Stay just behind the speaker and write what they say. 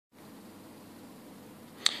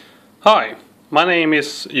Hi, my name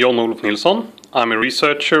is John-Olof Nilsson. I'm a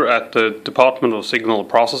researcher at the Department of Signal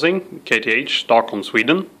Processing, KTH, Stockholm,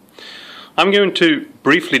 Sweden. I'm going to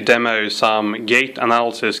briefly demo some gait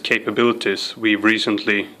analysis capabilities we've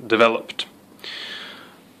recently developed.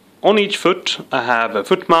 On each foot I have a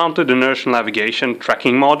foot-mounted inertial navigation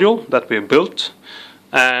tracking module that we have built,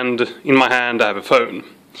 and in my hand I have a phone.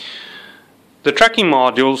 The tracking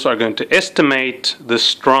modules are going to estimate the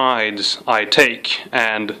strides I take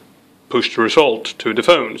and push the result to the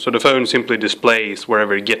phone. So the phone simply displays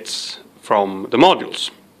wherever it gets from the modules.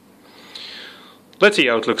 Let's see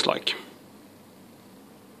how it looks like.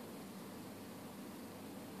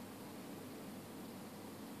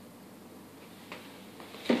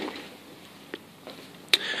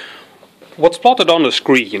 What's plotted on the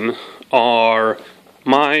screen are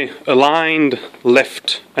my aligned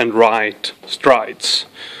left and right strides.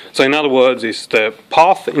 So in other words, it's the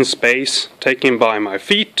path in space taken by my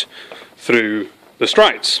feet through the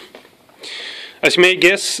strides. As you may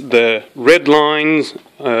guess, the red lines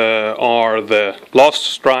are the last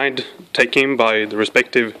stride taken by the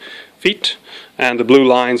respective feet, and the blue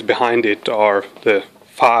lines behind it are the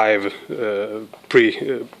 5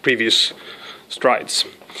 previous strides.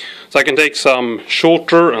 So I can take some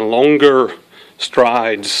shorter and longer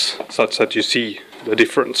strides such that you see the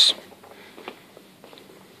difference.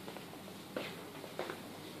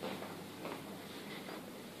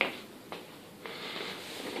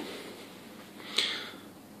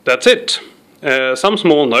 That's it. Some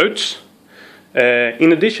small notes.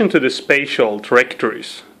 In addition to the spatial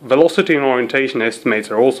trajectories, velocity and orientation estimates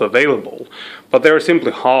are also available, but they are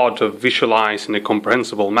simply hard to visualize in a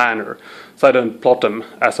comprehensible manner, so I don't plot them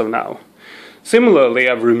as of now. Similarly,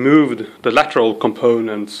 I've removed the lateral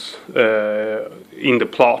components in the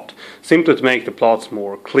plot, simply to make the plots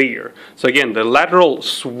more clear. So again, the lateral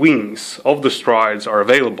swings of the strides are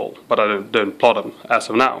available, but I don't plot them as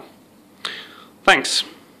of now. Thanks.